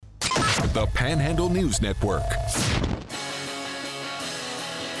of the Panhandle News Network.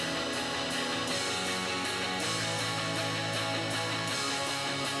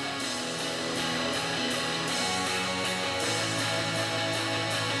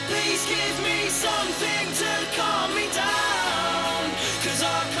 Please give me something to calm me down, 'cause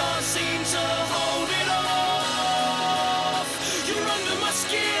I can't seem to hold it off. You're under my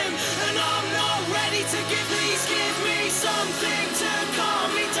skin and I'm not ready to give. Please give me something to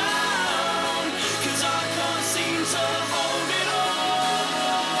calm me down, 'cause I can't seem to hold it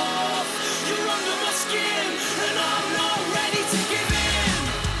off. You're under my skin and I'm not ready to give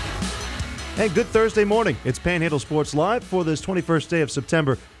in. Hey, good Thursday morning. It's Panhandle Sports Live for this 21st day of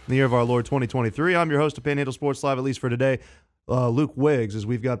September in the year of our Lord 2023. I'm your host of Panhandle Sports Live, at least for today, Luke Wiggs, as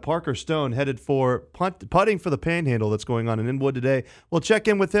we've got Parker Stone headed for putting for the Panhandle that's going on in Inwood today. We'll check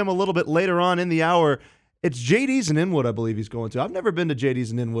in with him a little bit later on in the hour. It's JD's in Inwood, I believe he's going to. I've never been to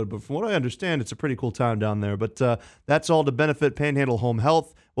JD's in Inwood, but from what I understand, it's a pretty cool time down there. But that's all to benefit Panhandle Home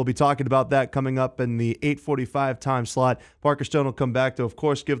Health. We'll be talking about that coming up in the 8:45 time slot. Parker Stone will come back to, of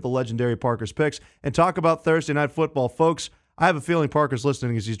course, give the legendary Parker's picks and talk about Thursday Night Football. Folks, I have a feeling Parker's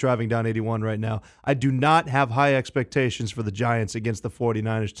listening as he's driving down 81 right now. I do not have high expectations for the Giants against the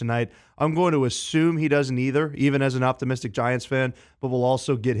 49ers tonight. I'm going to assume he doesn't either, even as an optimistic Giants fan, but we'll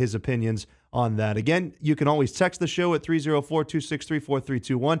also get his opinions on that. Again, you can always text the show at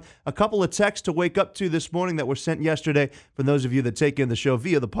 304-263-4321. A couple of texts to wake up to this morning that were sent yesterday from those of you that take in the show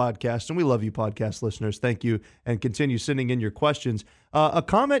via the podcast, and we love you podcast listeners. Thank you, and continue sending in your questions. A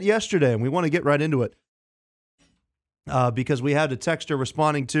comment yesterday, and we want to get right into it. Because we had a texter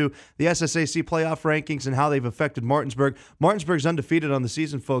responding to the SSAC playoff rankings and how they've affected Martinsburg. Martinsburg's undefeated on the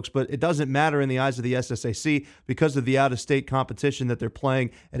season, folks, but it doesn't matter in the eyes of the SSAC because of the out-of-state competition that they're playing.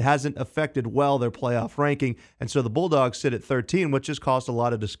 It hasn't affected well their playoff ranking, and so the Bulldogs sit at 13, which has caused a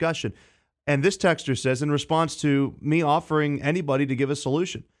lot of discussion. And this texter says, in response to me offering anybody to give a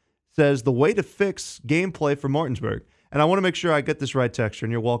solution, says the way to fix gameplay for Martinsburg, and I want to make sure I get this right, texture,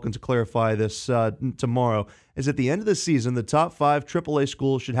 and you're welcome to clarify this tomorrow, is at the end of the season, the top 5 AAA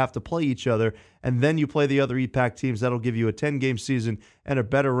schools should have to play each other, and then you play the other EPAC teams. That'll give you a 10-game season and a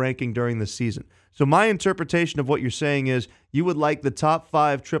better ranking during the season. So my interpretation of what you're saying is you would like the top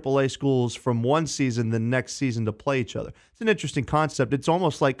 5 AAA schools from one season the next season to play each other. It's an interesting concept. It's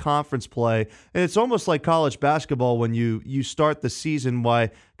almost like conference play, and it's almost like college basketball when you start the season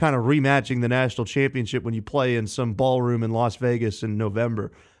by kind of rematching the national championship when you play in some ballroom in Las Vegas in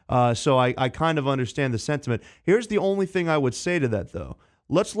November. So I kind of understand the sentiment. Here's the only thing I would say to that, though.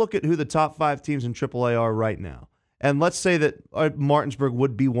 Let's look at who the top 5 teams in AAA are right now. And let's say that Martinsburg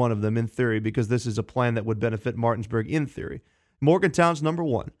would be one of them in theory, because this is a plan that would benefit Martinsburg in theory. Morgantown's number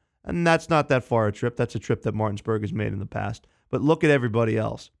 1, and that's not that far a trip. That's a trip that Martinsburg has made in the past. But look at everybody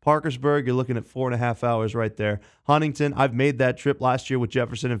else. Parkersburg, you're looking at 4.5 hours right there. Huntington, I've made that trip last year with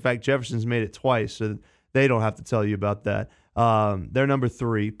Jefferson. In fact, Jefferson's made it twice, so they don't have to tell you about that. They're number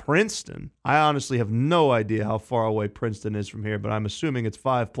 3. Princeton, I honestly have no idea how far away Princeton is from here, but I'm assuming it's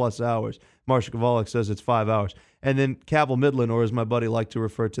 5+ hours. Marsha Kovalik says it's 5 hours. And then Cabell Midland, or as my buddy liked to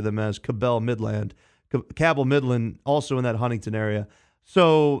refer to them as Cabell Midland. Cabell Midland, also in that Huntington area.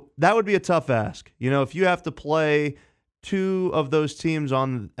 So that would be a tough ask. You know, if you have to play 2 of those teams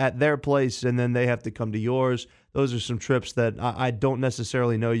at their place and then they have to come to yours, those are some trips that I don't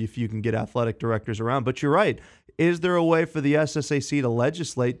necessarily know if you can get athletic directors around. But you're right. Is there a way for the SSAC to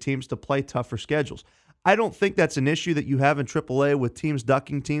legislate teams to play tougher schedules? I don't think that's an issue that you have in AAA with teams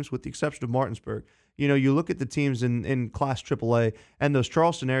ducking teams, with the exception of Martinsburg. You know, you look at the teams in Class AAA, and those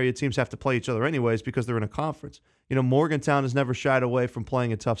Charleston area teams have to play each other anyways because they're in a conference. You know, Morgantown has never shied away from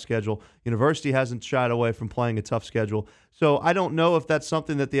playing a tough schedule. University hasn't shied away from playing a tough schedule. So I don't know if that's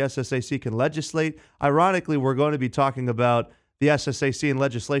something that the SSAC can legislate. Ironically, we're going to be talking about the SSAC and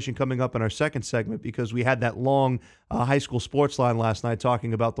legislation coming up in our second segment because we had that long high school sports line last night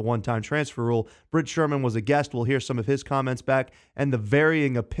talking about the one-time transfer rule. Britt Sherman was a guest. We'll hear some of his comments back and the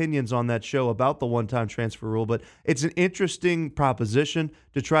varying opinions on that show about the one-time transfer rule. But it's an interesting proposition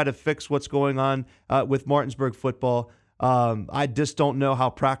to try to fix what's going on with Martinsburg football. I just don't know how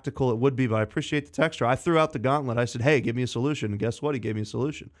practical it would be, but I appreciate the texture. I threw out the gauntlet. I said, hey, give me a solution. And guess what? He gave me a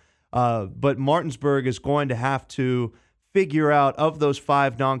solution. But Martinsburg is going to have to figure out, of those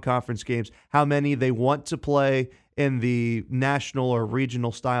 5 non-conference games, how many they want to play in the national or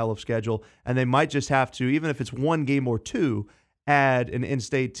regional style of schedule. And they might just have to, even if it's 1 game or 2, add an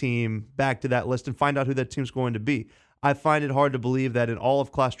in-state team back to that list and find out who that team's going to be. I find it hard to believe that in all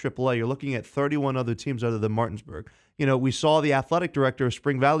of Class AAA, you're looking at 31 other teams other than Martinsburg. You know, we saw the athletic director of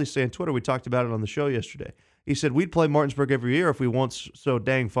Spring Valley say on Twitter, we talked about it on the show yesterday, He said, we'd play Martinsburg every year if we weren't so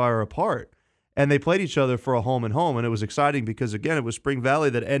dang far apart. And they played each other for a home and home, and it was exciting because, again, it was Spring Valley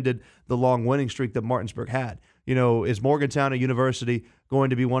that ended the long winning streak that Martinsburg had. Is Morgantown, a university,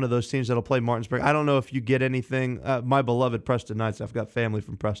 going to be one of those teams that'll play Martinsburg? I don't know if you get anything. My beloved Preston Knights, I've got family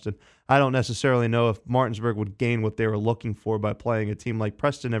from Preston. I don't necessarily know if Martinsburg would gain what they were looking for by playing a team like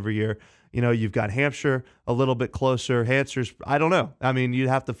Preston every year. You've got Hampshire a little bit closer. Hampshire's, I don't know. I mean, you'd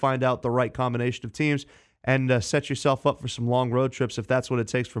have to find out the right combination of teams and set yourself up for some long road trips if that's what it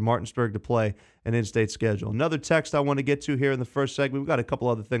takes for Martinsburg to play an in-state schedule. Another text I want to get to here in the first segment. We've got a couple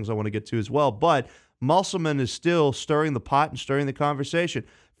other things I want to get to as well, but Musselman is still stirring the pot and stirring the conversation.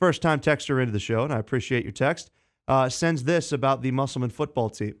 First-time texter into the show, and I appreciate your text, sends this about the Musselman football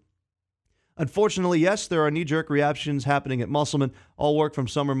team. Unfortunately, yes, there are knee-jerk reactions happening at Musselman. All work from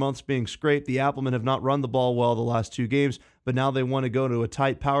summer months being scraped. The Applemen have not run the ball well the last 2 games, but now they want to go to a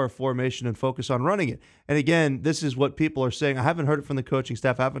tight power formation and focus on running it. And again, this is what people are saying. I haven't heard it from the coaching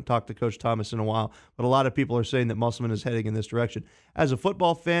staff. I haven't talked to Coach Thomas in a while, but a lot of people are saying that Musselman is heading in this direction. As a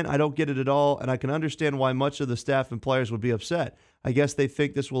football fan, I don't get it at all, and I can understand why much of the staff and players would be upset. I guess they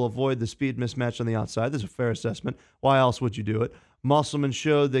think this will avoid the speed mismatch on the outside. That's a fair assessment. Why else would you do it? Musselman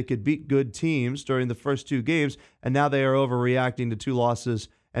showed they could beat good teams during the first 2 games, and now they are overreacting to 2 losses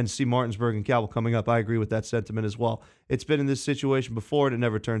and see Martinsburg and Cabell coming up. I agree with that sentiment as well. It's been in this situation before, and it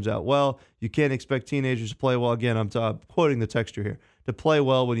never turns out well. You can't expect teenagers to play well. Again, I'm quoting the texture here. To play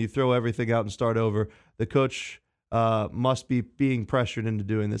well when you throw everything out and start over, the coach must be being pressured into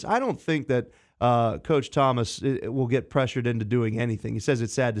doing this. I don't think that Coach Thomas will get pressured into doing anything. He says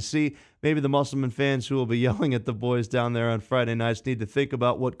it's sad to see. Maybe the Musselman fans who will be yelling at the boys down there on Friday nights need to think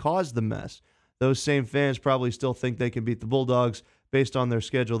about what caused the mess. Those same fans probably still think they can beat the Bulldogs based on their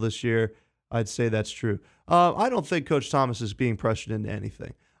schedule this year. I'd say that's true. I don't think Coach Thomas is being pressured into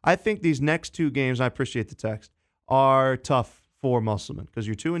anything. I think these next 2 games, I appreciate the text, are tough for Musselman because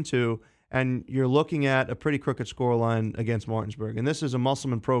you're 2-2, and you're looking at a pretty crooked scoreline against Martinsburg. And this is a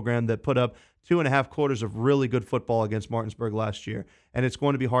Musselman program that put up 2.5 quarters of really good football against Martinsburg last year, and it's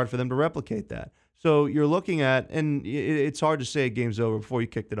going to be hard for them to replicate that. So you're looking at, and it's hard to say a game's over before you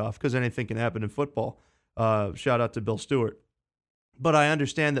kicked it off because anything can happen in football. Shout out to Bill Stewart. But I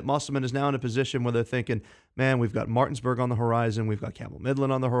understand that Musselman is now in a position where they're thinking, man, we've got Martinsburg on the horizon, we've got Campbell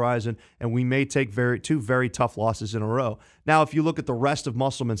Midland on the horizon, and we may take 2 very tough losses in a row. Now, if you look at the rest of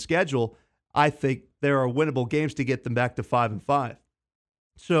Musselman's schedule, I think there are winnable games to get them back to 5-5.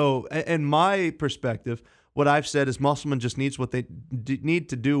 So, in my perspective, what I've said is Musselman just needs what they need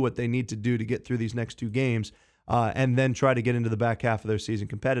to do to get through these next 2 games. And then try to get into the back half of their season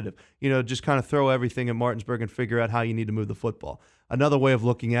competitive. Just kind of throw everything at Martinsburg and figure out how you need to move the football. Another way of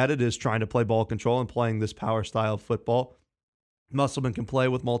looking at it is trying to play ball control and playing this power style of football. Musselman can play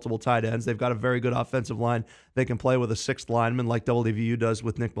with multiple tight ends. They've got a very good offensive line. They can play with a 6th lineman like WVU does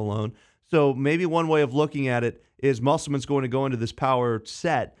with Nick Malone. So maybe one way of looking at it is Musselman's going to go into this power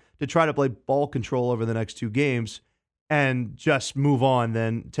set to try to play ball control over the next 2 games and just move on,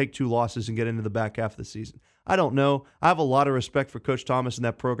 then take 2 losses and get into the back half of the season. I don't know. I have a lot of respect for Coach Thomas and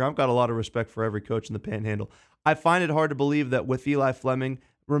that program. I've got a lot of respect for every coach in the Panhandle. I find it hard to believe that with Eli Fleming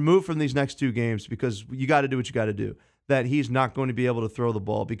removed from these next 2 games, because you got to do what you got to do, that he's not going to be able to throw the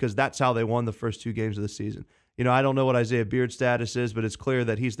ball, because that's how they won the first 2 games of the season. I don't know what Isaiah Beard's status is, but it's clear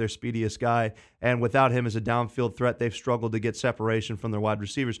that he's their speediest guy. And without him as a downfield threat, they've struggled to get separation from their wide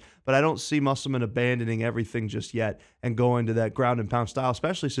receivers. But I don't see Musselman abandoning everything just yet and going to that ground and pound style,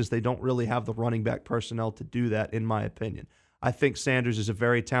 especially since they don't really have the running back personnel to do that, in my opinion. I think Sanders is a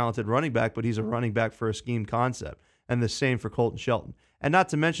very talented running back, but he's a running back for a scheme concept. And the same for Colton Shelton. And not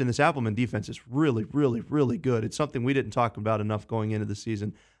to mention, this Appleman defense is really, really, really good. It's something we didn't talk about enough going into the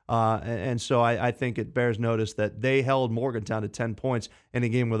season. And so I think it bears notice that they held Morgantown to 10 points in a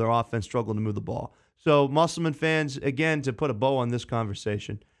game where their offense struggled to move the ball. So Musselman fans, again, to put a bow on this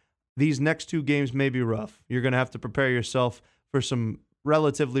conversation, these next 2 games may be rough. You're going to have to prepare yourself for some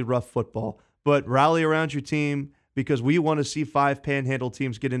relatively rough football. But rally around your team, because we want to see 5 Panhandle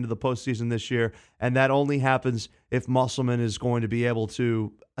teams get into the postseason this year, and that only happens if Musselman is going to be able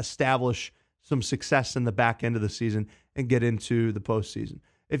to establish some success in the back end of the season and get into the postseason.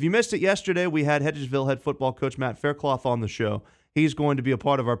 If you missed it yesterday, we had Hedgesville head football coach Matt Faircloth on the show. He's going to be a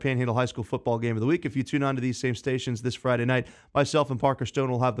part of our Panhandle High School football game of the week. If you tune on to these same stations this Friday night, myself and Parker Stone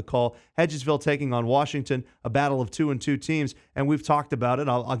will have the call. Hedgesville taking on Washington, a battle of 2-2 teams, and we've talked about it.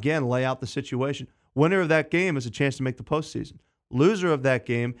 I'll again lay out the situation. Winner of that game has a chance to make the postseason. Loser of that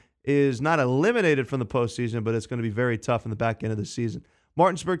game is not eliminated from the postseason, but it's going to be very tough in the back end of the season.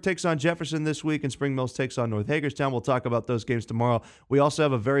 Martinsburg takes on Jefferson this week, and Spring Mills takes on North Hagerstown. We'll talk about those games tomorrow. We also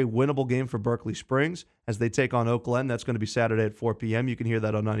have a very winnable game for Berkeley Springs as they take on Oak Glen. That's going to be Saturday at 4 p.m. You can hear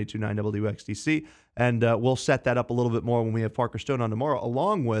that on 92.9 WXTC, and we'll set that up a little bit more when we have Parker Stone on tomorrow,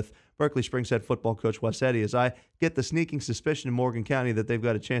 along with Berkeley Springs head football coach Wes Eddy, as I get the sneaking suspicion in Morgan County that they've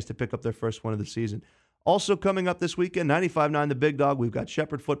got a chance to pick up their first one of the season. Also coming up this weekend, 95.9 The Big Dog, we've got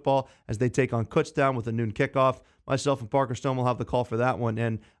Shepherd football as they take on Kutztown with a noon kickoff. Myself and Parker Stone will have the call for that one.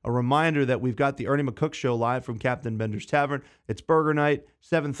 And a reminder that we've got the Ernie McCook Show live from Captain Bender's Tavern. It's burger night,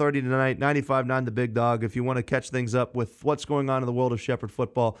 7:30 tonight, 95.9 The Big Dog. If you want to catch things up with what's going on in the world of Shepherd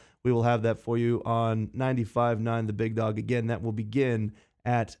football, we will have that for you on 95.9 The Big Dog. Again, that will begin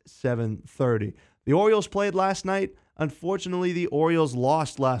at 7:30. The Orioles played last night. Unfortunately, the Orioles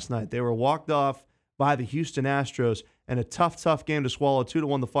lost last night. They were walked off by the Houston Astros, and a tough game to swallow,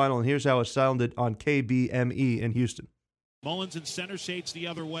 2-1 the final, and here's how it sounded on KBME in Houston. Mullins in center, shades the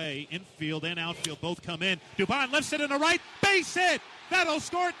other way. Infield and outfield both come in. Dubon lifts it in the right, base hit! That'll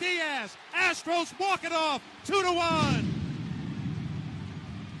score Diaz! Astros walk it off, 2-1!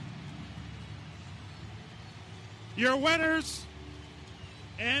 Your winners,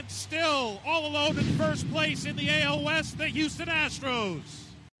 and still all alone in first place in the AL West, the Houston Astros.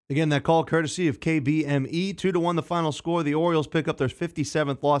 Again, that call courtesy of KBME. 2-1 the final score. The Orioles pick up their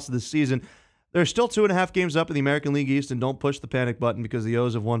 57th loss of the season. They're still 2.5 games up in the American League East, and don't push the panic button because the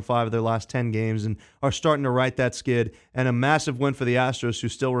O's have won 5 of their last 10 games and are starting to right that skid. And a massive win for the Astros, who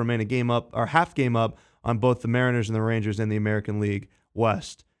still remain a game up or half game up on both the Mariners and the Rangers in the American League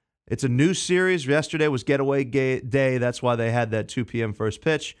West. It's a new series. Yesterday was getaway day. That's why they had that 2 p.m. first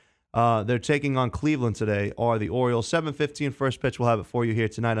pitch. They're taking on Cleveland today, or the Orioles. 7:15 first pitch. We'll have it for you here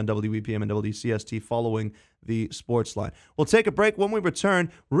tonight on WEPM and WCST following the Sports Line. We'll take a break. When we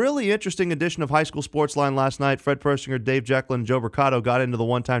return, really interesting edition of High School Sports Line last night. Fred Persinger, Dave Jekyll, and Joe Mercado got into the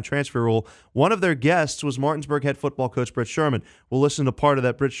one-time transfer rule. One of their guests was Martinsburg head football coach Britt Sherman. We'll listen to part of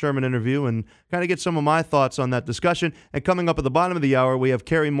that Britt Sherman interview and kind of get some of my thoughts on that discussion. And coming up at the bottom of the hour, we have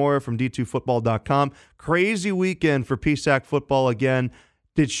Carey Moyer from D2Football.com. Crazy weekend for PSAC football again.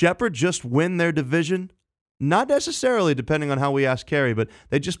 Did Shepherd just win their division? Not necessarily, depending on how we ask Carey, but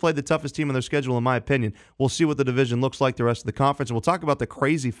they just played the toughest team on their schedule, in my opinion. We'll see what the division looks like the rest of the conference, and we'll talk about the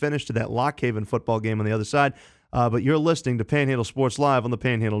crazy finish to that Lock Haven football game on the other side. But you're listening to Panhandle Sports Live on the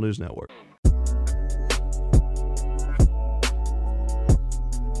Panhandle News Network.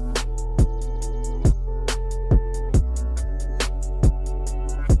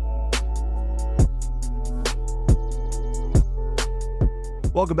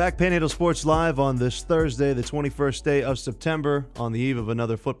 Welcome back, Panhandle Sports Live on this Thursday, the 21st day of September, on the eve of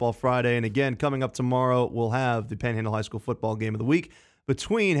another Football Friday. And again, coming up tomorrow, we'll have the Panhandle High School football game of the week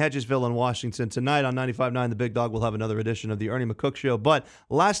between Hedgesville and Washington. Tonight on 95.9 The Big Dog, we'll have another edition of the Ernie McCook Show. But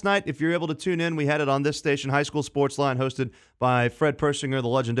last night, if you're able to tune in, we had it on this station, High School Sports Line, hosted by Fred Persinger, the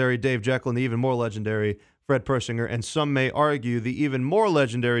legendary Dave Jekyll, and the even more legendary Fred Persinger, and some may argue the even more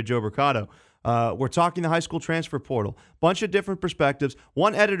legendary Joe Mercado. We're talking the high school transfer portal. Bunch of different perspectives.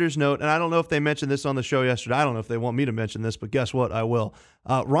 One editor's note, and I don't know if they mentioned this on the show yesterday. I don't know if they want me to mention this, but guess what? I will.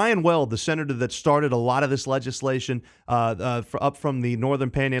 Ryan Weld, the senator that started a lot of this legislation up from the northern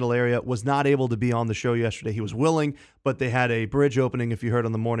Panhandle area, was not able to be on the show yesterday. He was willing, but they had a bridge opening, if you heard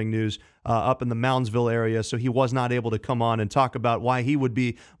on the morning news, up in the Moundsville area, so he was not able to come on and talk about why he would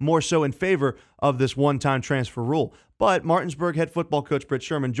be more so in favor of this one-time transfer rule. But Martinsburg head football coach Britt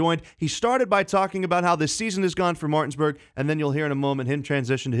Sherman joined. He started by talking about how this season has gone for Martinsburg, and then you'll hear in a moment him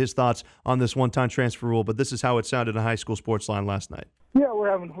transition to his thoughts on this one-time transfer rule. But this is how it sounded in High School Sports Line last night. Yeah,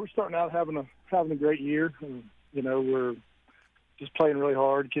 we're starting out having a great year. And, we're just playing really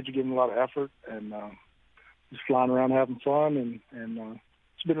hard. Kids are giving a lot of effort and just flying around having fun, and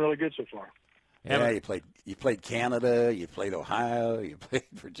it's been really good so far. Yeah, you played Canada, you played Ohio, you played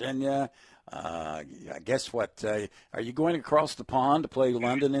Virginia. I guess what are you going across the pond to play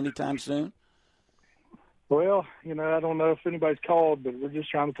London anytime soon? Well, I don't know if anybody's called, but we're just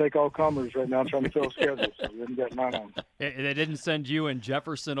trying to take all comers right now, trying to fill a schedule, so we haven't got mine on. They didn't send you and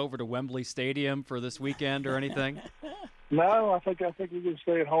Jefferson over to Wembley Stadium for this weekend or anything? No, I think we're going to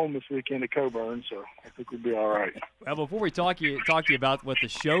stay at home this weekend at Coburn, so I think we'll be all right. Well, before we talk to you about what the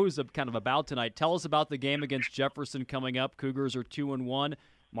show's kind of about tonight, tell us about the game against Jefferson coming up. Cougars are 2-1.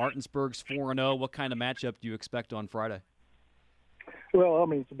 Martinsburg's 4-0. What kind of matchup do you expect on Friday? Well,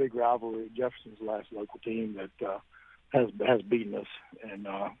 it's a big rivalry. Jefferson's the last local team that has beaten us, and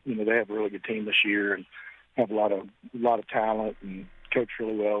they have a really good team this year and have a lot of talent and coach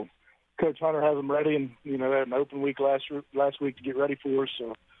really well. Coach Hunter has them ready, and they had an open week last week to get ready for us.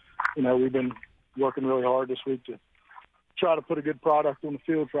 So, we've been working really hard this week to try to put a good product on the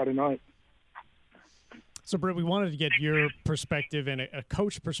field Friday night. So, Britt, we wanted to get your perspective and a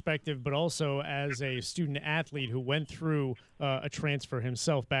coach perspective, but also as a student-athlete who went through a transfer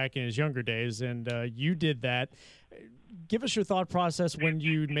himself back in his younger days, and you did that. Give us your thought process when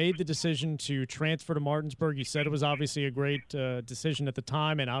you made the decision to transfer to Martinsburg. You said it was obviously a great decision at the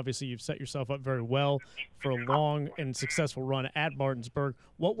time, and obviously you've set yourself up very well for a long and successful run at Martinsburg.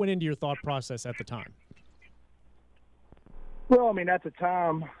 What went into your thought process at the time? Well, I mean, at the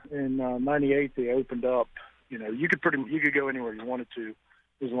time in '98, they opened up. You know, you could go anywhere you wanted to,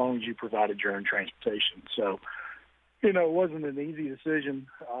 as long as you provided your own transportation. So, you know, it wasn't an easy decision.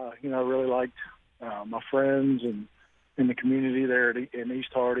 You know, I really liked my friends and in the community there in East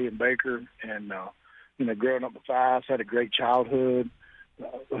Hardy and Baker, and you know, growing up with Fives, had a great childhood.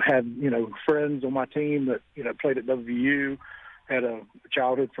 Had, you know, friends on my team that, you know, played at WVU. Had a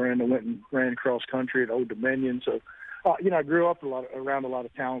childhood friend that went and ran cross country at Old Dominion. So. You know, I grew up around a lot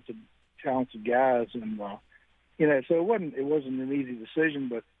of talented guys, and you know, so it wasn't an easy decision.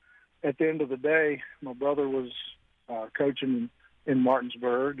 But at the end of the day, my brother was coaching in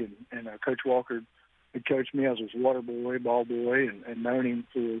Martinsburg, and Coach Walker had coached me. I was his water boy, ball boy, and known him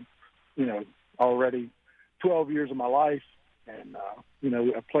for, you know, already 12 years of my life. And you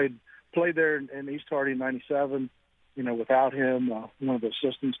know, I played there in East Hardy in '97. You know, without him, one of the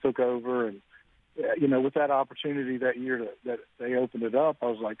assistants took over, and you know, with that opportunity that year that they opened it up, I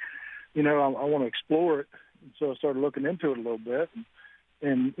was like, you know, I want to explore it. And so I started looking into it a little bit.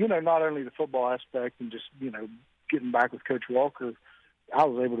 And, you know, not only the football aspect and just, you know, getting back with Coach Walker, I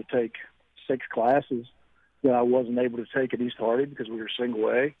was able to take 6 classes that I wasn't able to take at East Hardy because we were single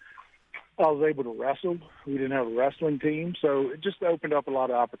A. I was able to wrestle. We didn't have a wrestling team. So it just opened up a lot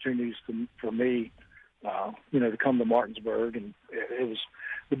of opportunities for me, you know, to come to Martinsburg. And it was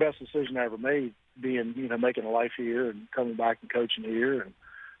the best decision I ever made, being, you know, making a life here and coming back and coaching here.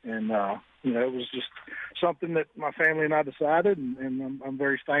 And you know, it was just something that my family and I decided, and I'm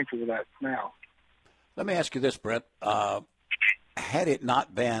very thankful for that now. Let me ask you this, Brett. Had it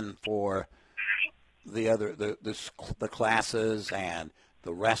not been for the classes and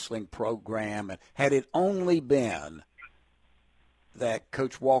the wrestling program, and had it only been that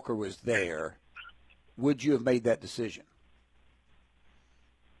Coach Walker was there, would you have made that decision?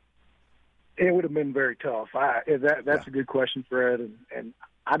 It would have been very tough. That's a good question, Fred, and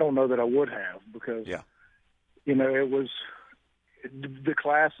I don't know that I would have, because, you know, it was the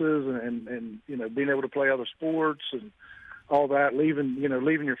classes and you know, being able to play other sports and all that. Leaving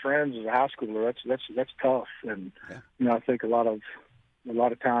your friends as a high schooler, that's tough. And you know, I think a lot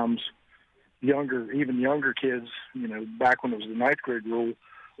of times even younger kids, you know, back when it was the 9th grade rule,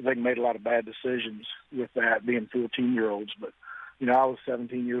 I think made a lot of bad decisions with that, being 14-year-olds. But you know, I was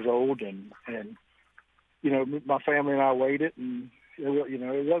 17 years old, and you know, my family and I weighed it, and you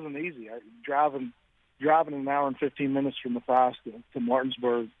know, it wasn't easy. Driving an hour and 15 minutes from Matthias to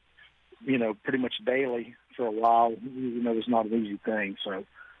Martinsburg, you know, pretty much daily for a while, you know, was not an easy thing. So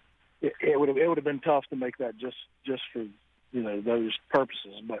it would have been tough to make that just for, you know, those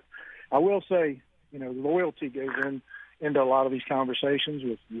purposes. But I will say, you know, loyalty goes into a lot of these conversations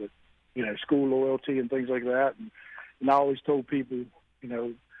with you know, school loyalty and things like that. And I always told people, you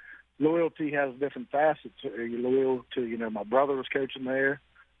know, loyalty has different facets. You're loyal to, you know, my brother was coaching there,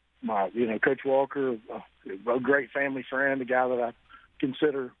 you know, Coach Walker, a great family friend, a guy that I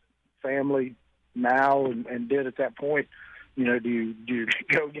consider family now and did at that point. You know, do you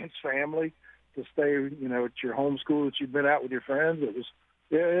go against family to stay, you know, at your home school that you've been at with your friends?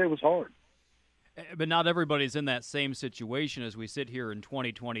 It was hard. But not everybody's in that same situation as we sit here in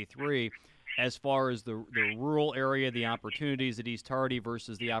 2023. As far as the rural area, the opportunities at East Hardy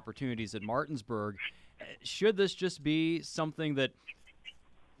versus the opportunities at Martinsburg, should this just be something that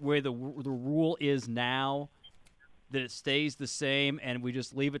where the rule is now, that it stays the same and we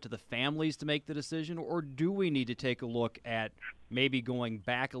just leave it to the families to make the decision? Or do we need to take a look at maybe going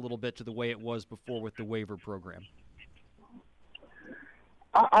back a little bit to the way it was before with the waiver program?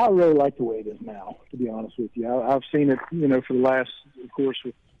 I really like the way it is now, to be honest with you. I've seen it, you know, for the last, of course,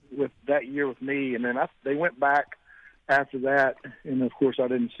 with that year with me, and then they went back after that, and of course I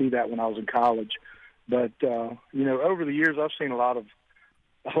didn't see that when I was in college. But you know, over the years I've seen a lot of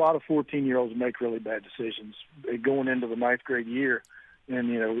 14-year-olds make really bad decisions going into the 9th grade year, and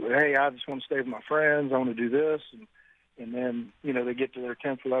you know, hey, I just want to stay with my friends, I want to do this, and then you know, they get to their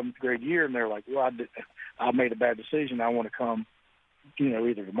 10th, 11th grade year, and they're like, well, I made a bad decision, I want to come, you know,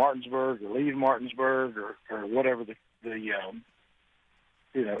 either to Martinsburg or leave Martinsburg or whatever the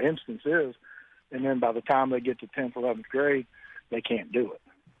you know, instance is, and then by the time they get to 10th, 11th grade, they can't do it.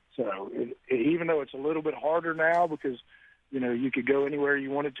 So even though it's a little bit harder now because you could go anywhere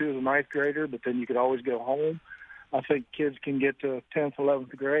you wanted to as a ninth grader, but then you could always go home. I think kids can get to 10th,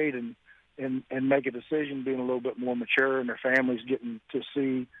 11th grade and make a decision being a little bit more mature, and their families getting to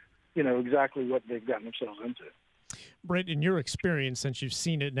see, exactly what they've gotten themselves into. Britt, in your experience, since you've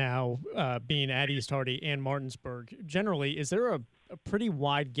seen it now, being at East Hardy and Martinsburg, generally, is there a pretty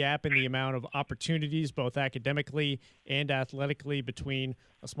wide gap in the amount of opportunities, both academically and athletically, between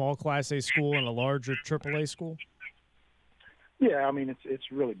a small Class A school and a larger AAA school? Yeah, I mean,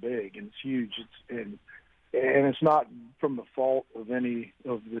 it's really big and it's huge. And it's not from the fault of any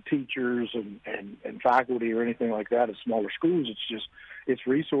of the teachers and faculty or anything like that at smaller schools. It's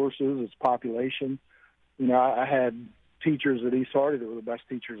resources, it's population. I had teachers at East Hardy that were the best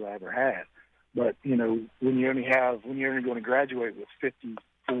teachers I ever had. But, when you're only going to graduate with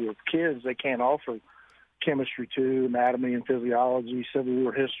 54 kids, they can't offer chemistry too, anatomy and physiology, Civil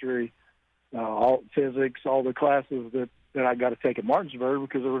War history, all physics, all the classes that I got to take at Martinsburg,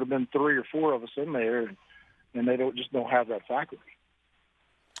 because there would have been 3 or 4 of us in there, and they don't have that faculty.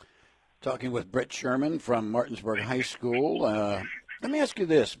 Talking with Brett Sherman from Martinsburg High School. Let me ask you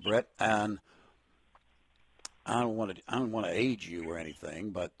this, Brett, and I don't want to age you or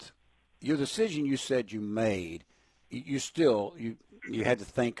anything, but your decision you said you made, you had to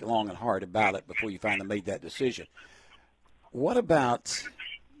think long and hard about it before you finally made that decision. What about,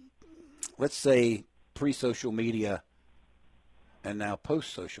 let's say, pre-social media and now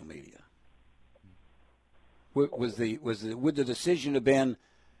post-social media? Would the decision have been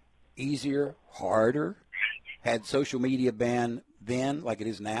easier, harder, had social media been then like it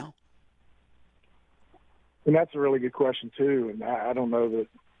is now? And that's a really good question too, and I don't know that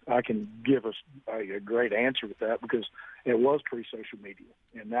I can give a great answer with that, because it was pre-social media,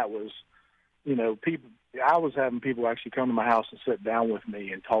 and that was, people. I was having people actually come to my house and sit down with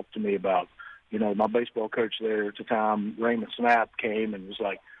me and talk to me about, my baseball coach there at the time, Raymond Snap, came and was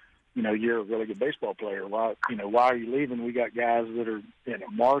like, you're a really good baseball player. Why are you leaving? We got guys that are in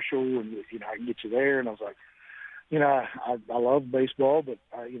Marshall, and I can get you there. And I was like, I love baseball, but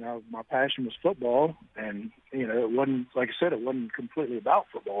my passion was football, and it wasn't, like I said, it wasn't completely about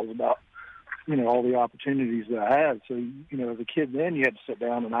football. It was about all the opportunities that I had. So as a kid, then you had to sit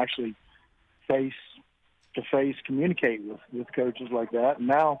down and actually face to face communicate with coaches like that. And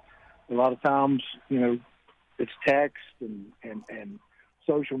now, a lot of times, it's text and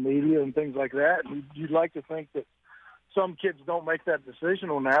social media and things like that. And you'd like to think that some kids don't make that decision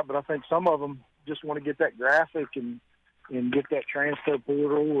on that, but I think some of them just want to get that graphic and get that transfer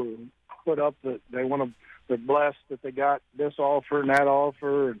portal, or put up that they want to, they're blessed that they got this offer and that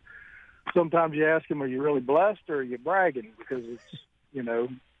offer. And sometimes you ask them, are you really blessed or are you bragging? Because it's,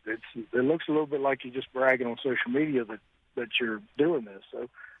 it looks a little bit like you're just bragging on social media that you're doing this. So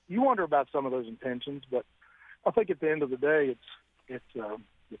you wonder about some of those intentions, but I think at the end of the day, it's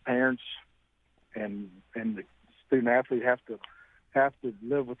the parents and the student athlete have to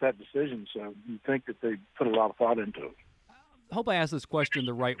live with that decision. So you think that they put a lot of thought into it. I hope I asked this question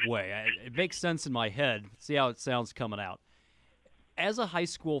the right way. It makes sense in my head. See how it sounds coming out. As a high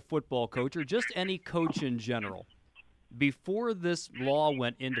school football coach, or just any coach in general, before this law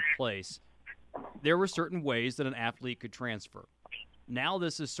went into place, there were certain ways that an athlete could transfer. Now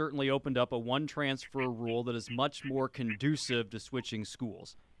this has certainly opened up a one-transfer rule that is much more conducive to switching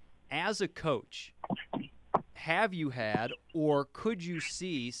schools. As a coach, have you had, or could you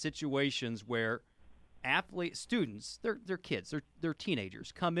see situations where students, they're kids, they're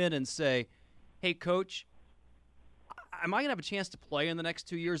teenagers, come in and say, hey, coach, am I going to have a chance to play in the next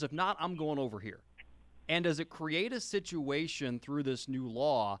 2 years? If not, I'm going over here. And does it create a situation through this new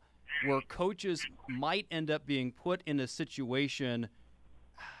law where coaches might end up being put in a situation,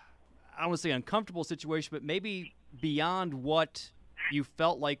 I don't want to say uncomfortable situation, but maybe beyond what you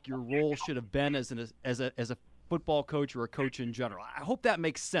felt like your role should have been as a football coach or a coach in general? I hope that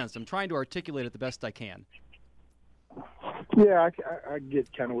makes sense. I'm trying to articulate it the best I can. Yeah, I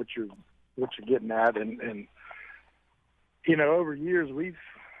get kind of what you're getting at, and over years we've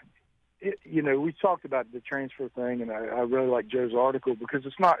talked about the transfer thing, and I really like Joe's article because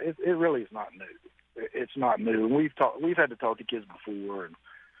it really is not new. It's not new, and we've had to talk to kids before,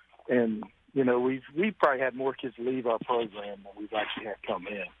 and we've probably had more kids leave our program than we've actually had come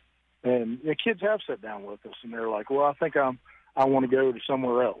in. And the kids have sat down with us, and they're like, well, I think I want to go to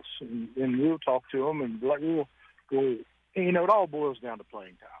somewhere else. And we'll talk to them, and like, we'll go. It all boils down to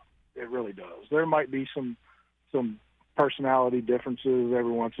playing time. It really does. There might be some personality differences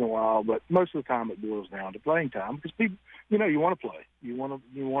every once in a while, but most of the time it boils down to playing time, because people, you want to play. You want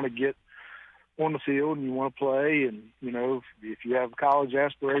to get on the field, and you want to play. And, if you have college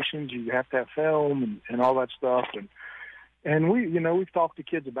aspirations, you have to have film and all that stuff. And, And we've talked to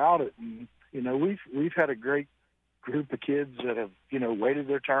kids about it, and we've had a great group of kids that have waited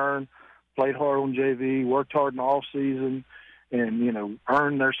their turn, played hard on JV, worked hard in the off season, and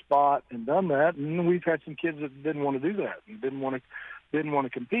earned their spot and done that. And we've had some kids that didn't want to do that and didn't want to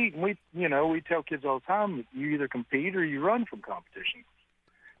compete. And we tell kids all the time that you either compete or you run from competition.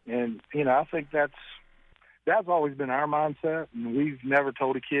 And I think that's always been our mindset. And we've never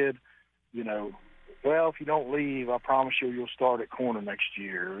told a kid, well, if you don't leave, I promise you'll start at corner next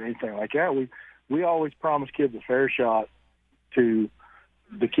year or anything like that. We always promise kids a fair shot to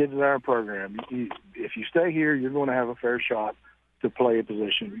the kids in our program. If you stay here, you're going to have a fair shot to play a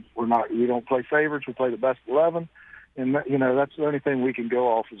position. We don't play favorites. We play the best 11, and that's the only thing we can go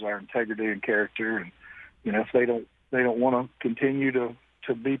off is our integrity and character. And if they don't want to continue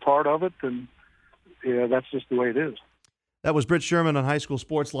to be part of it, then that's just the way it is. That was Britt Sherman on High School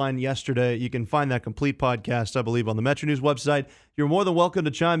Sports Line yesterday. You can find that complete podcast, I believe, on the Metro News website. You're more than welcome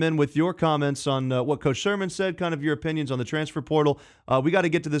to chime in with your comments on what Coach Sherman said, kind of your opinions on the transfer portal. We got to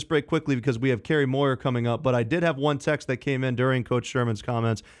get to this break quickly because we have Carey Moyer coming up, but I did have one text that came in during Coach Sherman's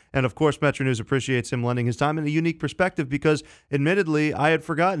comments, and of course Metro News appreciates him lending his time and a unique perspective because, admittedly, I had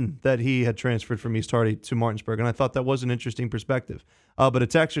forgotten that he had transferred from East Hardy to Martinsburg, and I thought that was an interesting perspective. But a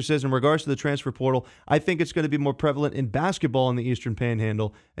texter says, in regards to the transfer portal, I think it's going to be more prevalent in basketball in the Eastern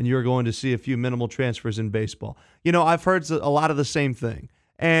Panhandle, and you're going to see a few minimal transfers in baseball. I've heard a lot of the same thing.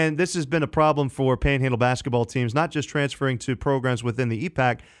 And this has been a problem for Panhandle basketball teams, not just transferring to programs within the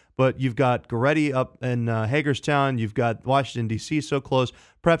EPAC, but you've got Goretti up in Hagerstown. You've got Washington, D.C. so close.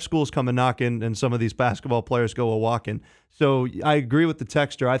 Prep schools come and knocking, and some of these basketball players go a-walking. So I agree with the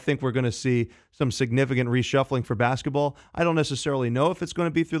texter. I think we're going to see some significant reshuffling for basketball. I don't necessarily know if it's going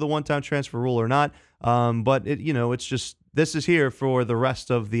to be through the one-time transfer rule or not, but it's just this is here for the rest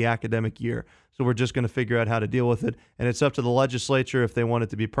of the academic year. So we're just going to figure out how to deal with it. And it's up to the legislature if they want it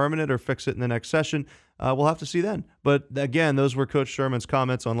to be permanent or fix it in the next session. We'll have to see then. But again, those were Coach Sherman's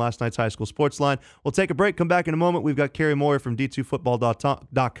comments on last night's High School Sports Line. We'll take a break, come back in a moment. We've got Carey Moyer from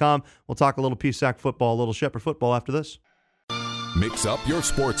D2Football.com. We'll talk a little PSAC football, a little Shepherd football after this. Mix up your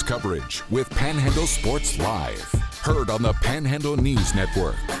sports coverage with Panhandle Sports Live. Heard on the Panhandle News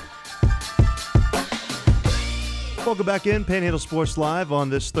Network. Welcome back in, Panhandle Sports Live on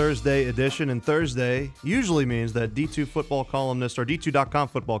this Thursday edition. And Thursday usually means that D2 football columnist or D2.com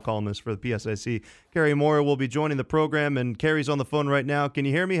football columnist for the PSAC, Carey Moyer, will be joining the program. And Carey's on the phone right now. Can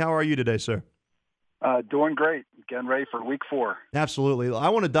you hear me? How are you today, sir? Doing great. Getting ready for week 4. Absolutely. I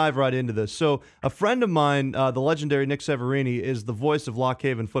want to dive right into this. So a friend of mine, the legendary Nick Severini, is the voice of Lock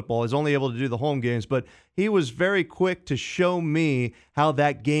Haven football. He's only able to do the home games, but he was very quick to show me how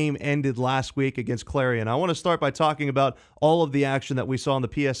that game ended last week against Clarion. I want to start by talking about all of the action that we saw in the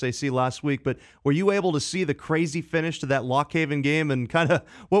PSAC last week, but were you able to see the crazy finish to that Lock Haven game, and kind of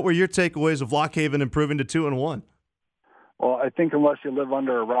what were your takeaways of Lock Haven improving to 2-1? Well, I think unless you live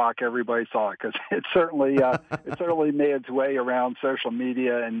under a rock, everybody saw it because it certainly made its way around social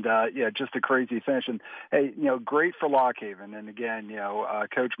media and just a crazy finish. And hey, great for Lock Haven. And again,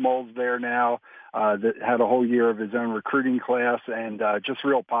 Coach Mold's there now that had a whole year of his own recruiting class and just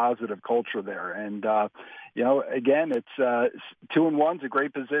real positive culture there. And again, it's 2-1's a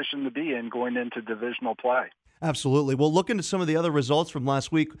great position to be in going into divisional play. Absolutely. Well, looking at some of the other results from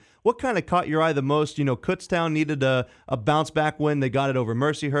last week, what kind of caught your eye the most? Kutztown needed a bounce-back win. They got it over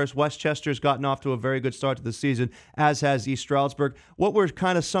Mercyhurst. Westchester's gotten off to a very good start to the season, as has East Stroudsburg. What were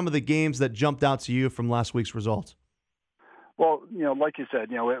kind of some of the games that jumped out to you from last week's results? Well, like you said,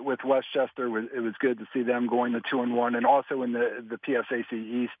 with Westchester, it was good to see them going to 2-1, and also in the PSAC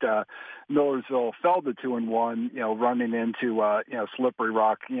East, Millersville fell to 2-1, running into Slippery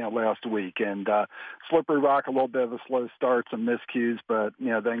Rock, last week, and Slippery Rock a little bit of a slow start, some miscues, but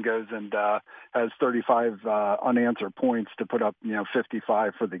then goes and has 35 unanswered points to put up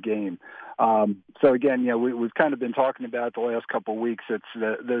 55 for the game. So again, we've kind of been talking about the last couple of weeks. It's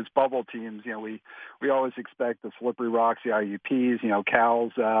those bubble teams. We always expect the Slippery Rocks, the IUPs.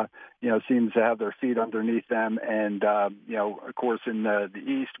 Cal's seems to have their feet underneath them, and of course in the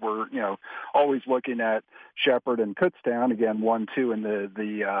East, we're always looking at Shepherd and Kutztown, again 1-2 in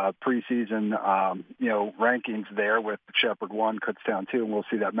the preseason rankings there, with Shepherd 1, Kutztown 2, and we'll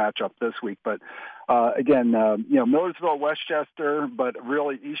see that matchup this week. But again, Millersville, Westchester, but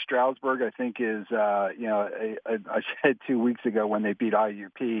really East Stroudsburg, I think is, I said 2 weeks ago when they beat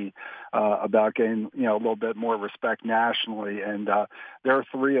IUP about getting, a little bit more respect nationally, and they're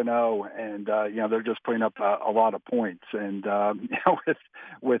 3-0, and they're just putting up a lot of points, and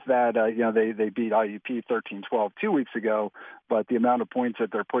with that, they beat IUP 13-12 2 weeks ago, but the amount of points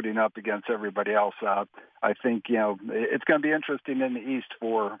that they're putting up against everybody else, I think it's going to be interesting in the East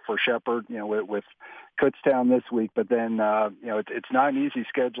for Shepherd, with Kutztown this week, but then it's not an easy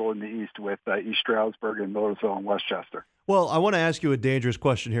schedule in the East with East Stroudsburg and Millersville and Westchester. Well, I want to ask you a dangerous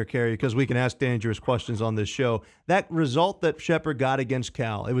question here, Carey, because we can ask dangerous questions on this show. That result that Shepherd got against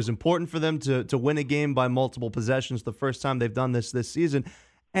Cal, it was important for them to win a game by multiple possessions the first time they've done this season.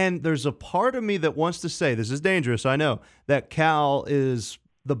 And there's a part of me that wants to say, this is dangerous, I know, that Cal is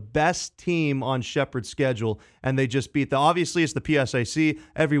the best team on Shepherd's schedule, and they just beat obviously it's the PSAC.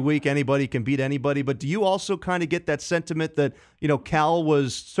 Every week anybody can beat anybody, but do you also kind of get that sentiment that, Cal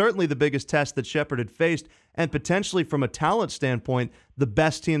was certainly the biggest test that Shepherd had faced, and potentially from a talent standpoint, the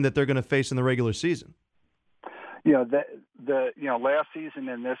best team that they're going to face in the regular season? Last season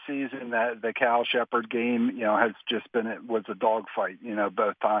and this season, the Cal Shepherd game, has just was a dogfight,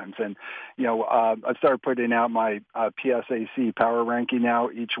 both times. And, I started putting out my PSAC power ranking now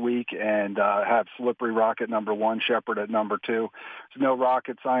each week, and have Slippery Rock at number 1, Shepherd at number 2. There's no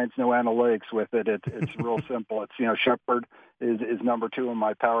rocket science, no analytics with it. It's real simple. It's, Shepherd is number 2 in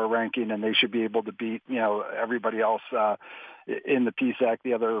my power ranking, and they should be able to beat, everybody else in the PSAC,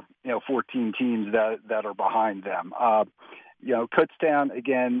 the other 14 teams that are behind them. Kutztown,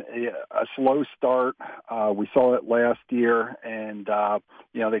 again, a slow start. We saw it last year, and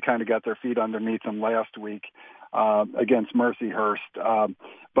they kind of got their feet underneath them last week against Mercyhurst.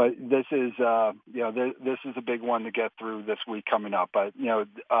 But this is this is a big one to get through this week coming up. But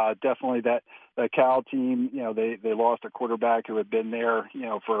definitely that Cal team, they lost a quarterback who had been there,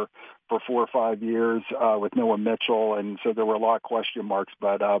 for 4 or 5 years with Noah Mitchell, and so there were a lot of question marks.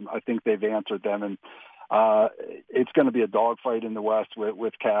 But I think they've answered them, and it's going to be a dogfight in the West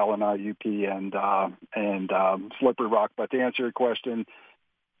with Cal and IUP and Slippery Rock. But to answer your question,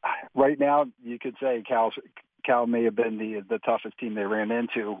 right now you could say Cal may have been the toughest team they ran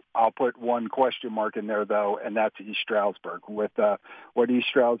into. I'll put one question mark in there, though, and that's East Stroudsburg. With what East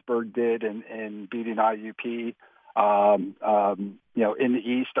Stroudsburg did in beating IUP, in the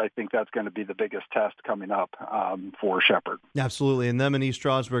East, I think that's going to be the biggest test coming up for Shepherd. Absolutely, and them and East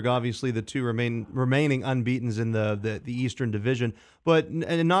Stroudsburg, obviously the two remaining unbeatens in the Eastern Division. But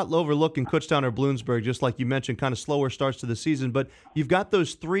and not overlooking Kutztown or Bloomsburg, just like you mentioned, kind of slower starts to the season. But you've got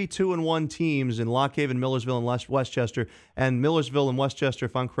those 3 2-1 teams in Lock Haven, Millersville, and Westchester. And Millersville and Westchester,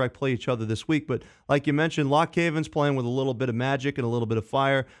 if I'm correct, play each other this week. But like you mentioned, Lock Haven's playing with a little bit of magic and a little bit of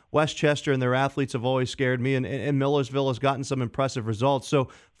fire. Westchester and their athletes have always scared me, and Millersville has gotten some impressive results. So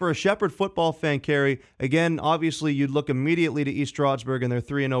for a Shepherd football fan, Carey, again, obviously you'd look immediately to East Stroudsburg and their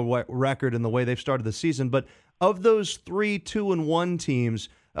 3-0 record and the way they've started the season. But of those 3 2-1 teams,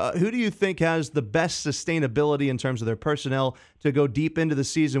 who do you think has the best sustainability in terms of their personnel to go deep into the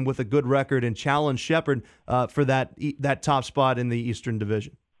season with a good record and challenge Shepherd for that top spot in the Eastern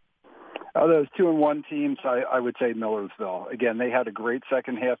Division? Those 2-1 teams, I would say Millersville. Again, they had a great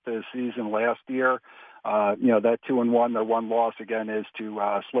second half of the season last year. That 2-1, their one loss again is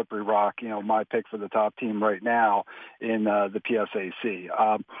to Slippery Rock. My pick for the top team right now in the PSAC.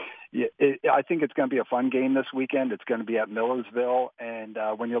 I think it's going to be a fun game this weekend. It's going to be at Millersville, and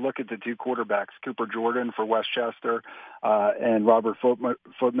when you look at the 2 quarterbacks, Cooper Jordan for Westchester and Robert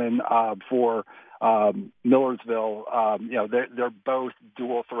Footman for Millersville, they're both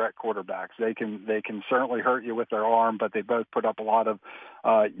dual threat quarterbacks. They can certainly hurt you with their arm, but they both put up a lot of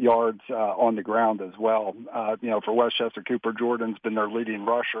yards on the ground as well. For Westchester, Cooper Jordan's been their leading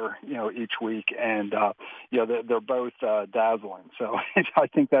rusher, each week, and they're both dazzling. So I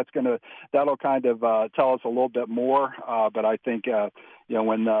think that'll kind of tell us a little bit more. But I think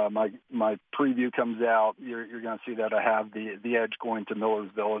when my preview comes out, you're going to see that I have the edge going to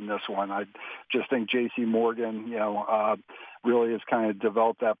Millersville in this one. I just think J.C. Morgan, really has kind of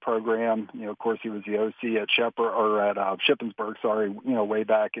developed that program. Of course, he was the OC at Shippensburg, way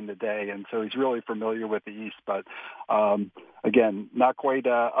back in the day, and so he's really familiar with the East. But again, not quite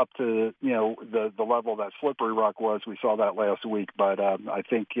up to the level that Slippery Rock was. We saw that last week, but I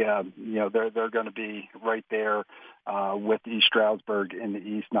think they're going to be right there with East Stroudsburg in the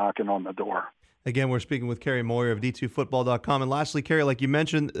East knocking on the door. Again, we're speaking with Carey Moyer of D2Football.com. And lastly, Carey, like you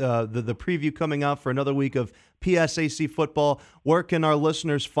mentioned, the preview coming out for another week of PSAC football. Where can our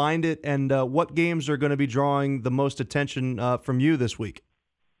listeners find it, and what games are going to be drawing the most attention from you this week?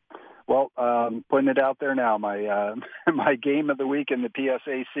 Well, putting it out there now. My my game of the week in the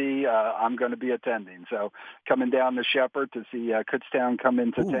PSAC, I'm going to be attending. So coming down to Shepherd to see Kutztown come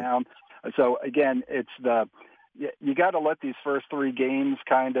into town. So again, it's you got to let these first three games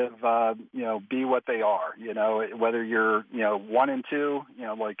kind of be what they are. Whether you're 1-2,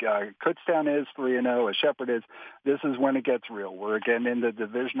 like Kutztown is 3-0, as Shepherd is. This is when it gets real. We're getting into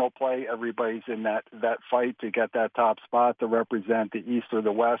divisional play. Everybody's in that fight to get that top spot to represent the East or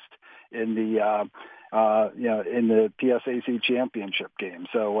the West in the in the PSAC championship game.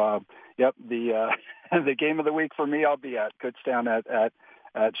 So the the game of the week for me, I'll be at Kutztown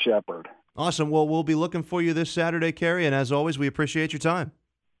at Shepherd. Awesome. Well, we'll be looking for you this Saturday, Carey, and as always, we appreciate your time.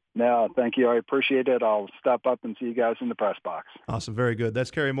 No, thank you. I appreciate it. I'll step up and see you guys in the press box. Awesome. Very good. That's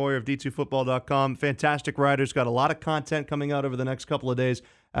Carey Moyer of D2Football.com. Fantastic writers. Got a lot of content coming out over the next couple of days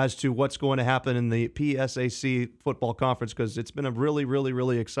as to what's going to happen in the PSAC football conference, because it's been a really, really,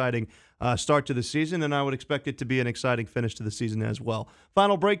 really exciting start to the season, and I would expect it to be an exciting finish to the season as well.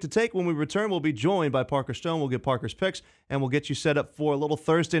 Final break to take. When we return, we'll be joined by Parker Stone. We'll get Parker's picks, and we'll get you set up for a little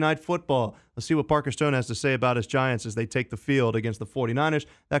Thursday night football. Let's see what Parker Stone has to say about his Giants as they take the field against the 49ers.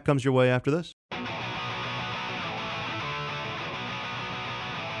 That comes your way after this.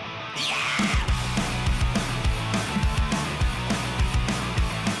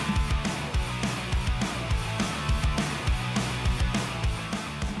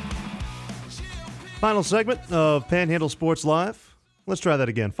 Final segment of Panhandle Sports Live. Let's try that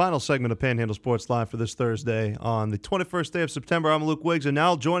again. Final segment of Panhandle Sports Live for this Thursday on the 21st day of September. I'm Luke Wiggs, and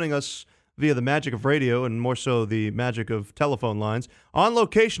now joining us via the magic of radio and more so the magic of telephone lines, on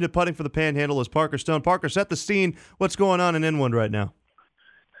location at Putting for the Panhandle is Parker Stone. Parker, set the scene. What's going on in Inwood right now?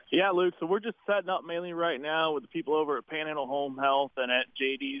 Yeah, Luke, so we're just setting up mainly right now with the people over at Panhandle Home Health and at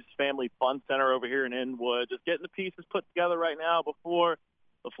JD's Family Fun Center over here in Inwood. Just getting the pieces put together right now before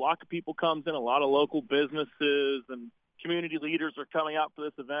the flock of people comes in. A lot of local businesses and community leaders are coming out for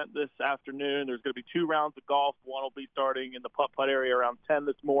this event this afternoon. There's going to be 2 rounds of golf. One will be starting in the putt-putt area around 10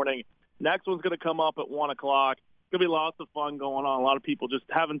 this morning. Next one's going to come up at 1 o'clock. It's going to be lots of fun going on. A lot of people just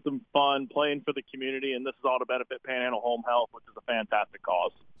having some fun, playing for the community, and this is all to benefit Panhandle Home Health, which is a fantastic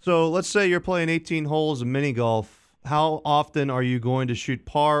cause. So let's say you're playing 18 holes of mini golf. How often are you going to shoot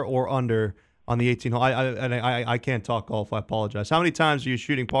par or under on the 18 hole? I can't talk golf. I apologize. How many times are you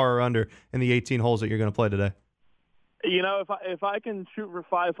shooting par or under in the 18 holes that you're going to play today? If I can shoot for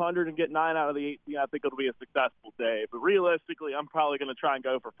 500 and get 9 out of the 18, I think it'll be a successful day. But realistically, I'm probably going to try and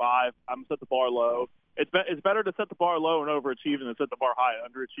go for 5. I'm going to set the bar low. It's better to set the bar low and overachieve than to set the bar high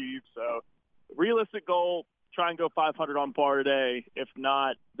and underachieve. So realistic goal, try and go 500 on par today. If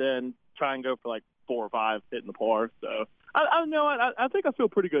not, then try and go for like 4 or 5 hitting the par. So I know I think I feel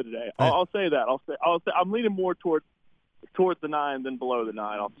pretty good today. I'll say that. I'll say I'm leaning more towards the 9 than below the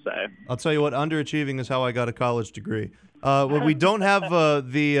 9. I'll say. I'll tell you what, underachieving is how I got a college degree. We don't have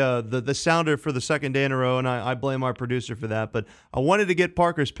the sounder for the second day in a row, and I blame our producer for that. But I wanted to get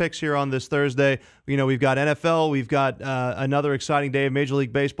Parker's picks here on this Thursday. We've got NFL, we've got another exciting day of Major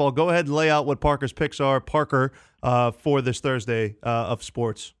League Baseball. Go ahead and lay out what Parker's picks are, Parker, for this Thursday of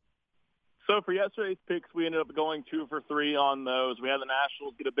sports. So for yesterday's picks, we ended up going 2 for 3 on those. We had the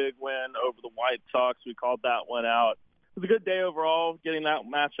Nationals get a big win over the White Sox. We called that one out. It was a good day overall, getting that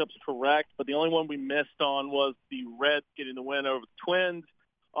matchups correct, but the only one we missed on was the Reds getting the win over the Twins.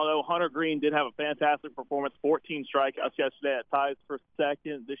 Although Hunter Green did have a fantastic performance, 14 strikeouts yesterday at ties for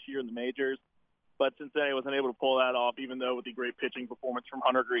second this year in the majors. But Cincinnati wasn't able to pull that off, even though with the great pitching performance from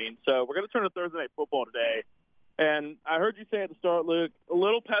Hunter Green. So we're going to turn to Thursday Night Football today. And I heard you say at the start, Luke, a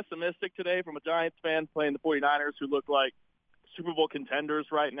little pessimistic today from a Giants fan playing the 49ers, who look like Super Bowl contenders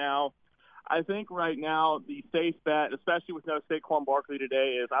right now. I think right now the safe bet, especially with no Saquon Barkley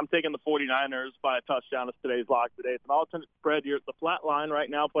today, is I'm taking the 49ers by a touchdown as today's lock today. It's an alternate spread here. The flat line right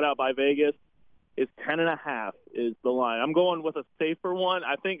now put out by Vegas is 10.5 is the line. I'm going with a safer one.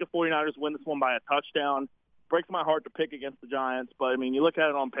 I think the 49ers win this one by a touchdown. Breaks my heart to pick against the Giants, but, I mean, you look at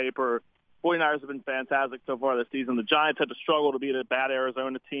it on paper, 49ers have been fantastic so far this season. The Giants had to struggle to beat a bad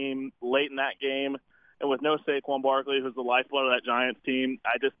Arizona team late in that game. And with no Saquon Barkley, who's the lifeblood of that Giants team,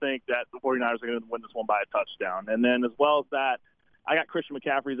 I just think that the 49ers are going to win this one by a touchdown. And then as well as that, I got Christian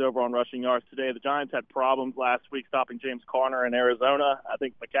McCaffrey's over on rushing yards today. The Giants had problems last week stopping James Conner in Arizona. I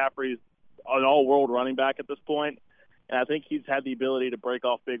think McCaffrey's an all-world running back at this point. And I think he's had the ability to break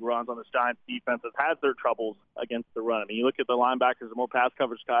off big runs on this Giants defense that has their troubles against the run. I mean, you look at the linebackers, the more pass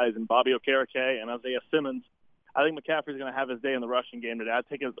coverage guys, and Bobby Okereke and Isaiah Simmons. I think McCaffrey's going to have his day in the rushing game today. I'd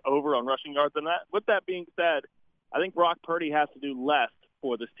take his over on rushing yards than that. With that being said, I think Brock Purdy has to do less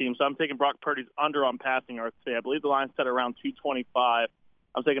for this team. So I'm taking Brock Purdy's under on passing yards today. I believe the line's set around 225.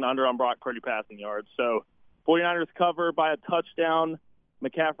 I'm taking under on Brock Purdy passing yards. So 49ers cover by a touchdown.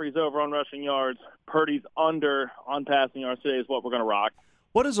 McCaffrey's over on rushing yards. Purdy's under on passing yards today is what we're going to rock.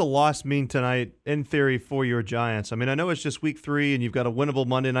 What does a loss mean tonight, in theory, for your Giants? I mean, I know it's just week 3, and you've got a winnable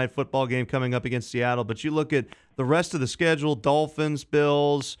Monday Night Football game coming up against Seattle, but you look at the rest of the schedule, Dolphins,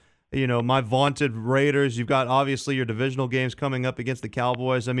 Bills, my vaunted Raiders. You've got, obviously, your divisional games coming up against the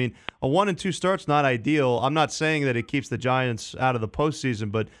Cowboys. I mean, a 1-2 start's not ideal. I'm not saying that it keeps the Giants out of the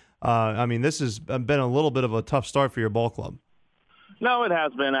postseason, but, this has been a little bit of a tough start for your ball club. No, it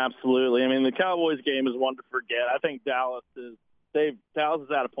has been, absolutely. I mean, the Cowboys game is one to forget. I think Dallas is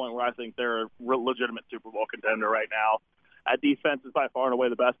at a point where I think they're a legitimate Super Bowl contender right now. That defense is by far and away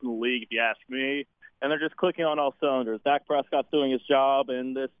the best in the league, if you ask me. And they're just clicking on all cylinders. Dak Prescott's doing his job,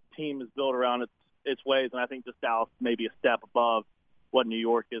 and this team is built around its ways. And I think just Dallas may be a step above what New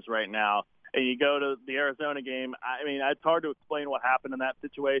York is right now. And you go to the Arizona game, it's hard to explain what happened in that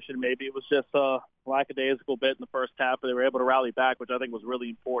situation. Maybe it was just a lackadaisical bit in the first half, but they were able to rally back, which I think was really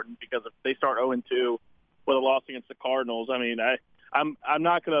important, because if they start 0-2 with a loss against the Cardinals, I'm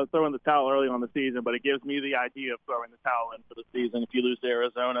not going to throw in the towel early on the season, but it gives me the idea of throwing the towel in for the season if you lose to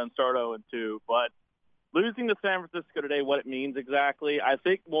Arizona and start 0-2. But losing to San Francisco today, what it means exactly, I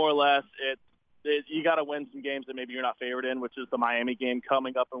think more or less you got to win some games that maybe you're not favored in, which is the Miami game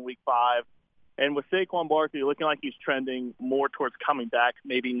coming up in Week 5. And with Saquon Barkley looking like he's trending more towards coming back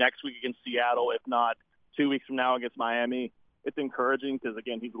maybe next week against Seattle, if not 2 weeks from now against Miami, it's encouraging because,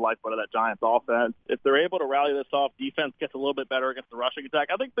 again, he's the lifeblood of that Giants offense. If they're able to rally this off, defense gets a little bit better against the rushing attack,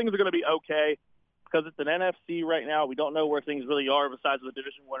 I think things are going to be okay because it's an NFC right now. We don't know where things really are besides the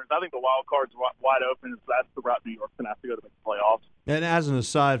division winners. I think the wild card's wide open. So that's the route New York's going to have to go to make the playoffs. And as an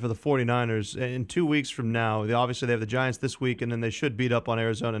aside for the 49ers, in 2 weeks from now, obviously they have the Giants this week, and then they should beat up on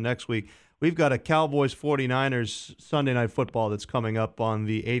Arizona next week. We've got a Cowboys-49ers Sunday Night Football that's coming up on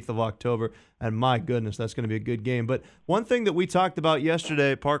the 8th of October, and my goodness, that's going to be a good game. But one thing that we talked about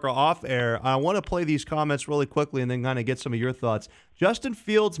yesterday, Parker, off air, I want to play these comments really quickly and then kind of get some of your thoughts. Justin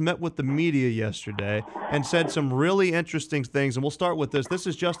Fields met with the media yesterday and said some really interesting things, and we'll start with this. This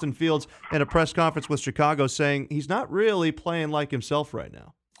is Justin Fields in a press conference with Chicago saying he's not really playing like himself right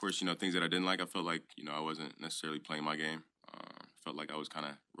now. Of course, things that I didn't like, I felt like, I wasn't necessarily playing my game. Felt like I was kind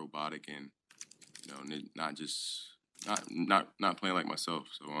of robotic and, not playing like myself.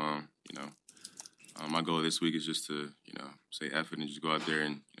 So, my goal this week is just to, say F it and just go out there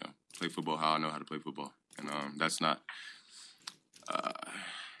and, play football how I know how to play football. And that's not,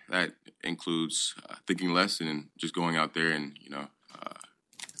 that includes thinking less and just going out there and,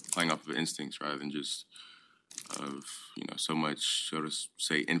 playing off of instincts rather than just of, so much, so to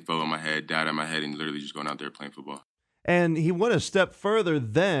say, info in my head, data in my head, and literally just going out there playing football. And he went a step further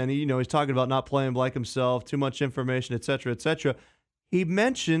then. He's talking about not playing like himself, too much information, et cetera, et cetera. He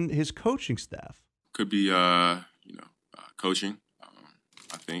mentioned his coaching staff. Could be, coaching,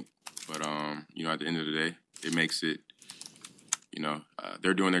 I think. But, at the end of the day, it makes it,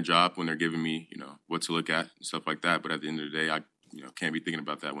 they're doing their job when they're giving me, what to look at and stuff like that. But at the end of the day, I, can't be thinking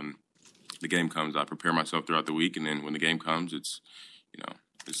about that when the game comes. I prepare myself throughout the week, and then when the game comes, it's,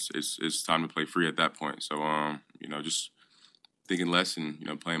 it's time to play free at that point. So, just thinking less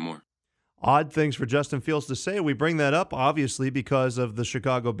and, playing more. Odd things for Justin Fields to say. We bring that up, obviously, because of the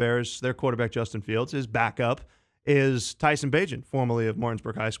Chicago Bears. Their quarterback, Justin Fields, his backup is Tyson Bagent, formerly of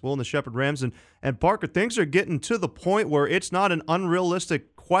Martinsburg High School, and the Shepherd Rams. And Parker, things are getting to the point where it's not an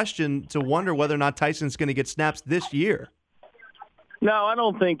unrealistic question to wonder whether or not Tyson's going to get snaps this year. No, I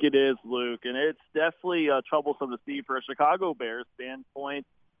don't think it is, Luke, and it's definitely troublesome to see for a Chicago Bears standpoint.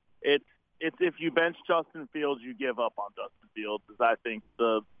 It's if you bench Justin Fields, you give up on Justin Fields, is I think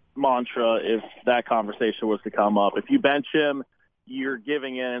the mantra if that conversation was to come up. If you bench him, you're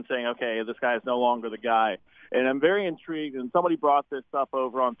giving in and saying, okay, this guy is no longer the guy. And I'm very intrigued, and somebody brought this up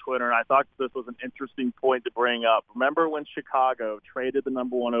over on Twitter, and I thought this was an interesting point to bring up. Remember when Chicago traded the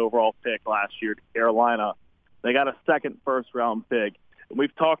number 1 overall pick last year to Carolina? They got a second first-round pick. And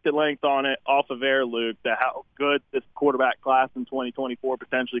we've talked at length on it off of air, Luke, that how good this quarterback class in 2024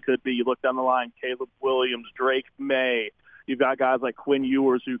 potentially could be. You look down the line, Caleb Williams, Drake May. You've got guys like Quinn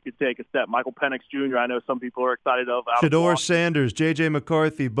Ewers who could take a step. Michael Penix Jr., I know some people are excited of. Shador Sanders, J.J.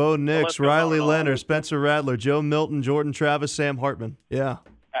 McCarthy, Bo Nix, Riley Leonard, Spencer Rattler, Joe Milton, Jordan Travis, Sam Hartman. Yeah.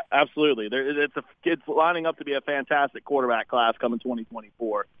 Absolutely. It's lining up to be a fantastic quarterback class coming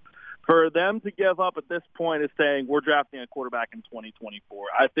 2024. For them to give up at this point is saying we're drafting a quarterback in 2024.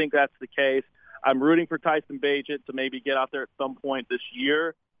 I think that's the case. I'm rooting for Tyson Bagent to maybe get out there at some point this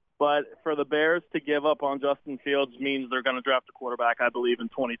year. But for the Bears to give up on Justin Fields means they're going to draft a quarterback, I believe, in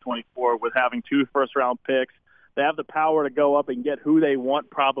 2024 with having 2 first-round picks. They have the power to go up and get who they want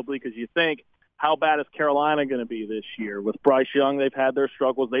probably, because you think, how bad is Carolina going to be this year? With Bryce Young, they've had their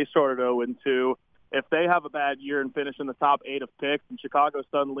struggles. They started 0-2. If they have a bad year and finish in the top 8 of picks, and Chicago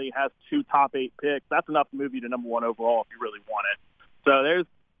suddenly has 2 top 8 picks, that's enough to move you to number 1 overall if you really want it. So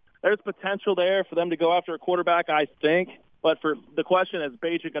there's potential there for them to go after a quarterback, I think. But for the question, is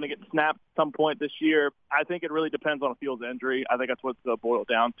Bajent going to get snapped at some point this year? I think it really depends on Fields' injury. I think that's what it's going to boil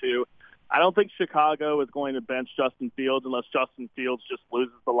down to. I don't think Chicago is going to bench Justin Fields unless Justin Fields just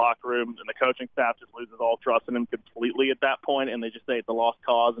loses the locker room and the coaching staff just loses all trust in him completely at that point, and they just say it's a lost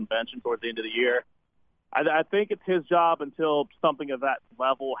cause and bench him towards the end of the year. I think it's his job until something of that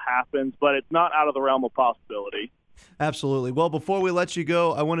level happens, but it's not out of the realm of possibility. Absolutely. Well, before we let you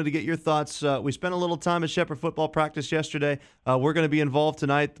go, I wanted to get your thoughts. We spent a little time at Shepherd football practice yesterday. We're going to be involved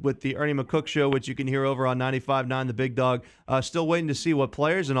tonight with the Ernie McCook Show, which you can hear over on 95.9 The Big Dog. Still waiting to see what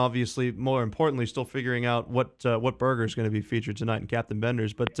players, and obviously, more importantly, still figuring out what burger is going to be featured tonight in Captain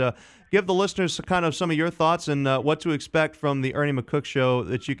Bender's. But give the listeners kind of some of your thoughts and what to expect from the Ernie McCook Show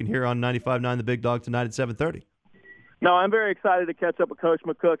that you can hear on 95.9 The Big Dog tonight at 7:30. No, I'm very excited to catch up with Coach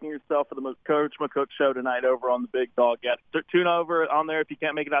McCook and yourself for the Coach McCook Show tonight over on the Big Dog. Yeah, tune over on there if you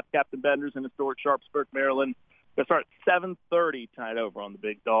can't make it out to Captain Bender's in historic Sharpsburg, Maryland. We're going to start at 7:30 tonight over on the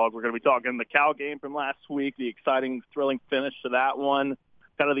Big Dog. We're going to be talking the Cal game from last week, the exciting, thrilling finish to that one,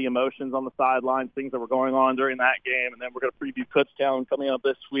 kind of the emotions on the sidelines, things that were going on during that game, and then we're going to preview Kutztown coming up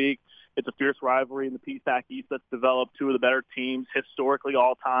this week. It's a fierce rivalry in the PSAC East that's developed 2 of the better teams historically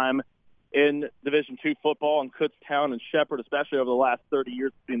all time in Division II football, and Kutztown and Shepherd, especially over the last 30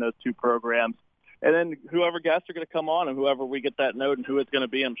 years between those 2 programs. And then whoever guests are going to come on, and whoever we get that note and who it's going to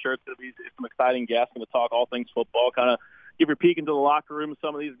be, I'm sure it's going to be some exciting guests going to talk all things football, kind of give your peek into the locker room of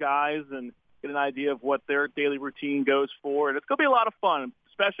some of these guys and get an idea of what their daily routine goes for. And it's going to be a lot of fun,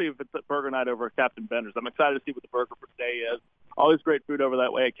 especially if it's a burger night over at Captain Bender's. I'm excited to see what the burger for today is. Always great food over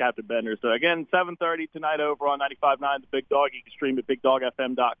that way at Captain Bender's. So, again, 7:30 tonight over on 95.9 The Big Dog. You can stream at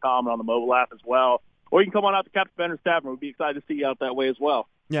BigDogFM.com and on the mobile app as well. Or you can come on out to Captain Bender's Tavern. We'd be excited to see you out that way as well.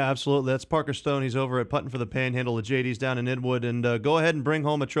 Yeah, absolutely. That's Parker Stone. He's over at Putting for the Panhandle at JD's down in Inwood. And go ahead and bring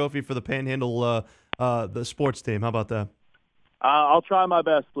home a trophy for the Panhandle the sports team. How about that? I'll try my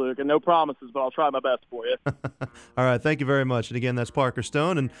best, Luke, and no promises, but I'll try my best for you. All right, thank you very much. And again, that's Parker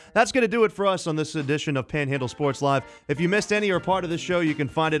Stone. And that's going to do it for us on this edition of Panhandle Sports Live. If you missed any or part of this show, you can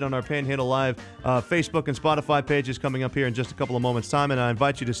find it on our Panhandle Live Facebook and Spotify pages coming up here in just a couple of moments' time. And I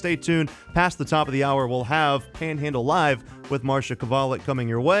invite you to stay tuned. Past the top of the hour, we'll have Panhandle Live with Marcia Kovalik coming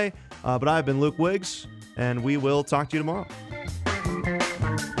your way. But I've been Luke Wiggs, and we will talk to you tomorrow.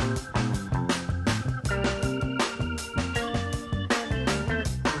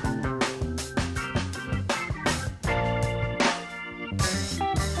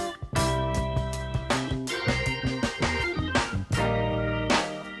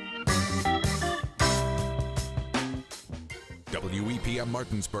 WEPM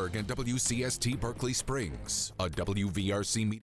Martinsburg and WCST Berkeley Springs, a WVRC media.